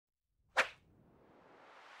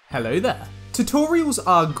Hello there. Tutorials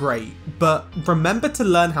are great, but remember to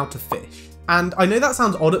learn how to fish. And I know that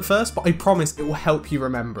sounds odd at first, but I promise it will help you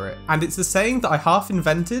remember it. And it's a saying that I half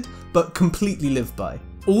invented, but completely live by.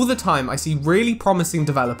 All the time I see really promising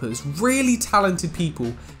developers, really talented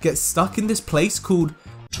people get stuck in this place called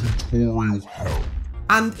tutorial hell.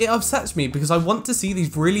 And it upsets me because I want to see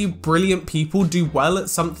these really brilliant people do well at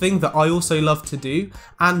something that I also love to do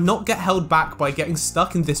and not get held back by getting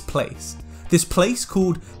stuck in this place. This place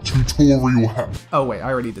called tutorial hell. Oh wait,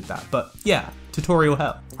 I already did that, but yeah, tutorial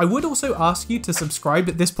hell. I would also ask you to subscribe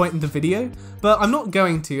at this point in the video, but I'm not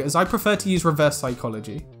going to as I prefer to use reverse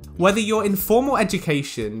psychology. Whether you're in formal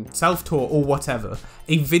education, self-taught or whatever,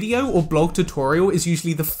 a video or blog tutorial is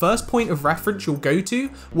usually the first point of reference you'll go to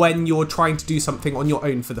when you're trying to do something on your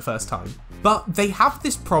own for the first time. But they have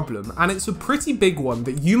this problem, and it's a pretty big one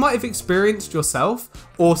that you might have experienced yourself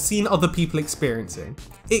or seen other people experiencing.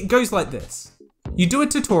 It goes like this. You do a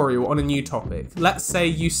tutorial on a new topic. Let's say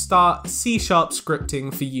you start C#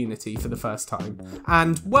 scripting for Unity for the first time.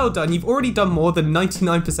 And well done, you've already done more than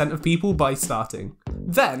 99% of people by starting.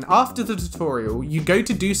 Then, after the tutorial, you go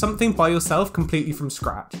to do something by yourself completely from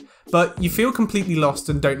scratch, but you feel completely lost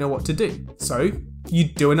and don't know what to do. So, you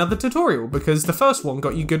do another tutorial because the first one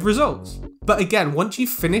got you good results. But again, once you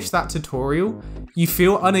finish that tutorial, you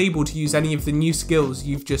feel unable to use any of the new skills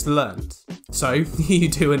you've just learned. So, you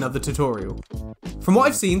do another tutorial. From what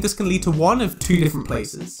I've seen, this can lead to one of two different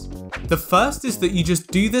places. The first is that you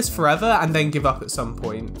just do this forever and then give up at some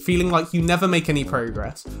point, feeling like you never make any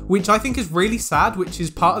progress, which I think is really sad, which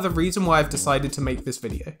is part of the reason why I've decided to make this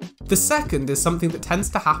video. The second is something that tends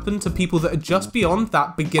to happen to people that are just beyond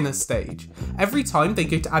that beginner stage. Every time they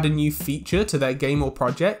go to add a new feature to their game or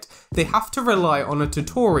project, they have to rely on a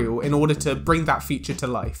tutorial in order to bring that feature to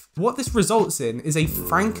life. What this results in is a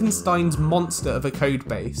Frankenstein's monster of a code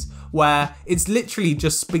base, where it's literally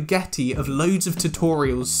just spaghetti of loads of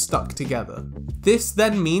tutorials stuck together. This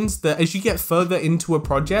then means that as you get further into a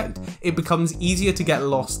project, it becomes easier to get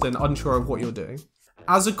lost and unsure of what you're doing.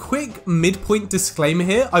 As a quick midpoint disclaimer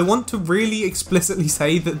here, I want to really explicitly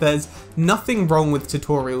say that there's nothing wrong with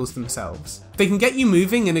tutorials themselves. They can get you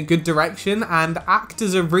moving in a good direction and act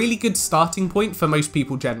as a really good starting point for most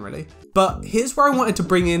people generally. But here's where I wanted to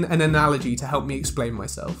bring in an analogy to help me explain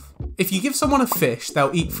myself. If you give someone a fish,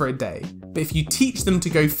 they'll eat for a day, but if you teach them to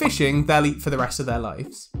go fishing, they'll eat for the rest of their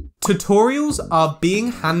lives. Tutorials are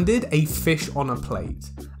being handed a fish on a plate.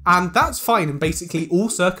 And that's fine in basically all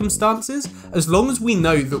circumstances, as long as we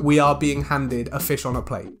know that we are being handed a fish on a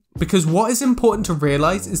plate. Because what is important to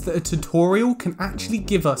realise is that a tutorial can actually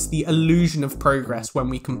give us the illusion of progress when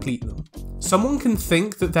we complete them. Someone can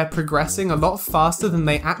think that they're progressing a lot faster than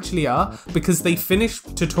they actually are because they finish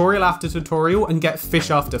tutorial after tutorial and get fish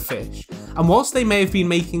after fish. And whilst they may have been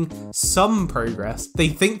making some progress, they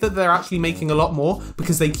think that they're actually making a lot more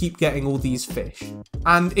because they keep getting all these fish.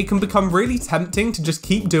 And it can become really tempting to just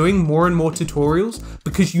keep doing more and more tutorials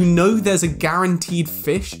because you know there's a guaranteed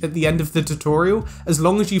fish at the end of the tutorial as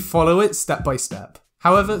long as you follow it step by step.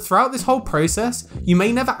 However, throughout this whole process, you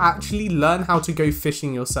may never actually learn how to go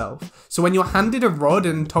fishing yourself. So when you're handed a rod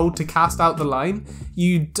and told to cast out the line,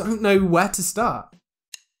 you don't know where to start.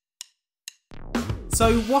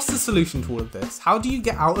 So what's the solution to all of this? How do you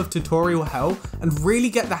get out of tutorial hell and really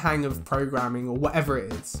get the hang of programming or whatever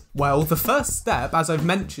it is? Well, the first step, as I've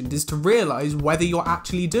mentioned, is to realise whether you're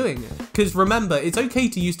actually doing it. Because remember, it's okay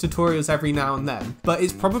to use tutorials every now and then, but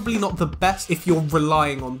it's probably not the best if you're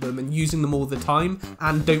relying on them and using them all the time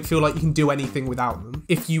and don't feel like you can do anything without them.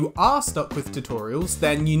 If you are stuck with tutorials,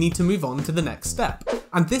 then you need to move on to the next step.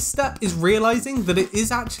 And this step is realising that it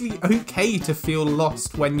is actually okay to feel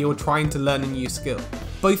lost when you're trying to learn a new skill.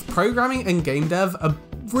 Both programming and game dev are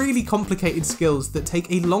really complicated skills that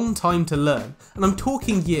take a long time to learn, and I'm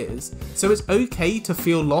talking years, so it's okay to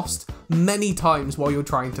feel lost many times while you're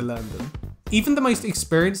trying to learn them. Even the most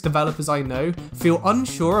experienced developers I know feel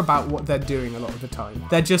unsure about what they're doing a lot of the time.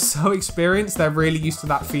 They're just so experienced, they're really used to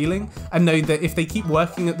that feeling, and know that if they keep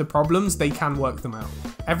working at the problems, they can work them out.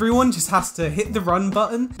 Everyone just has to hit the run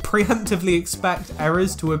button, preemptively expect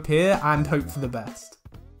errors to appear, and hope for the best.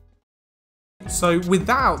 So with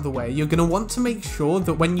that out of the way, you're going to want to make sure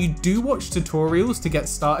that when you do watch tutorials to get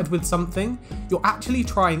started with something, you're actually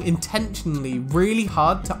trying intentionally really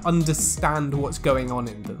hard to understand what's going on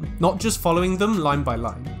in them, not just following them line by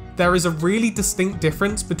line. There is a really distinct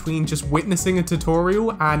difference between just witnessing a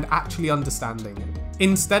tutorial and actually understanding it.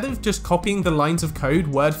 Instead of just copying the lines of code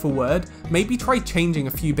word for word, maybe try changing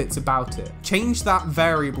a few bits about it. Change that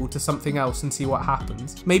variable to something else and see what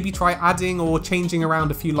happens. Maybe try adding or changing around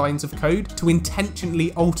a few lines of code to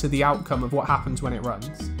intentionally alter the outcome of what happens when it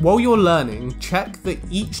runs. While you're learning, check that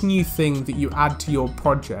each new thing that you add to your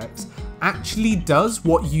projects actually does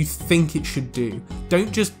what you think it should do.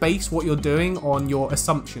 Don't just base what you're doing on your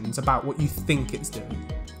assumptions about what you think it's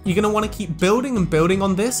doing. You're going to want to keep building and building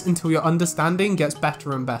on this until your understanding gets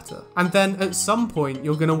better and better. And then at some point,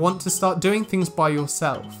 you're going to want to start doing things by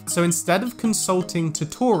yourself. So instead of consulting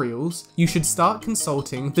tutorials, you should start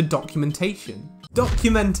consulting the documentation.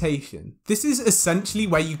 Documentation. This is essentially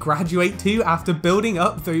where you graduate to after building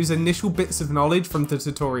up those initial bits of knowledge from the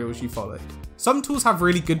tutorials you followed. Some tools have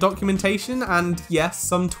really good documentation, and yes,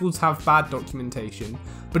 some tools have bad documentation,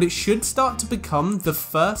 but it should start to become the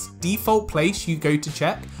first default place you go to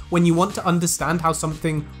check when you want to understand how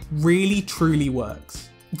something really truly works.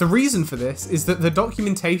 The reason for this is that the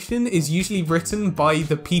documentation is usually written by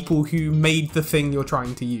the people who made the thing you're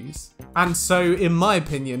trying to use. And so, in my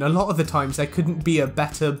opinion, a lot of the times there couldn't be a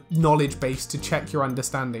better knowledge base to check your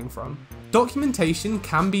understanding from. Documentation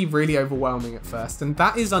can be really overwhelming at first, and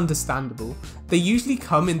that is understandable. They usually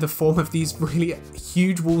come in the form of these really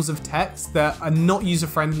huge walls of text that are not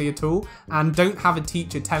user-friendly at all and don't have a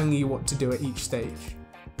teacher telling you what to do at each stage.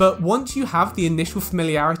 But once you have the initial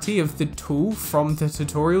familiarity of the tool from the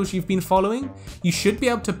tutorials you've been following, you should be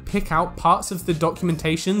able to pick out parts of the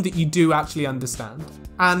documentation that you do actually understand.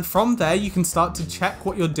 And from there, you can start to check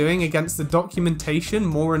what you're doing against the documentation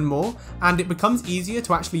more and more, and it becomes easier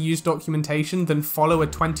to actually use documentation than follow a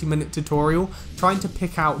 20-minute tutorial trying to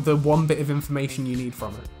pick out the one bit of information you need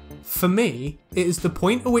from it. For me, it is the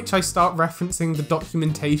point at which I start referencing the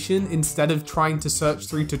documentation instead of trying to search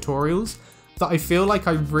through tutorials that I feel like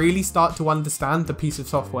I really start to understand the piece of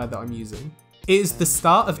software that I'm using. It is the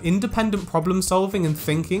start of independent problem solving and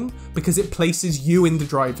thinking because it places you in the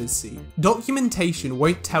driver's seat. Documentation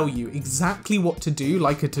won't tell you exactly what to do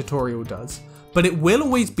like a tutorial does, but it will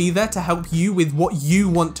always be there to help you with what you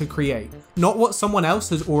want to create, not what someone else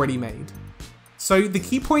has already made. So the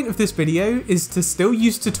key point of this video is to still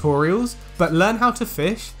use tutorials, but learn how to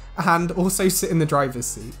fish and also sit in the driver's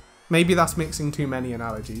seat. Maybe that's mixing too many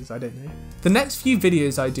analogies, I don't know. The next few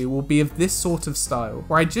videos I do will be of this sort of style,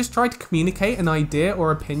 where I just try to communicate an idea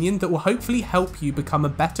or opinion that will hopefully help you become a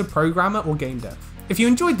better programmer or game dev. If you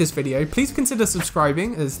enjoyed this video, please consider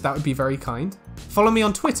subscribing, as that would be very kind. Follow me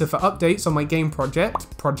on Twitter for updates on my game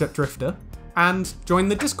project, Project Drifter, and join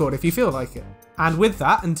the Discord if you feel like it. And with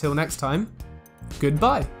that, until next time,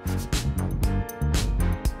 goodbye.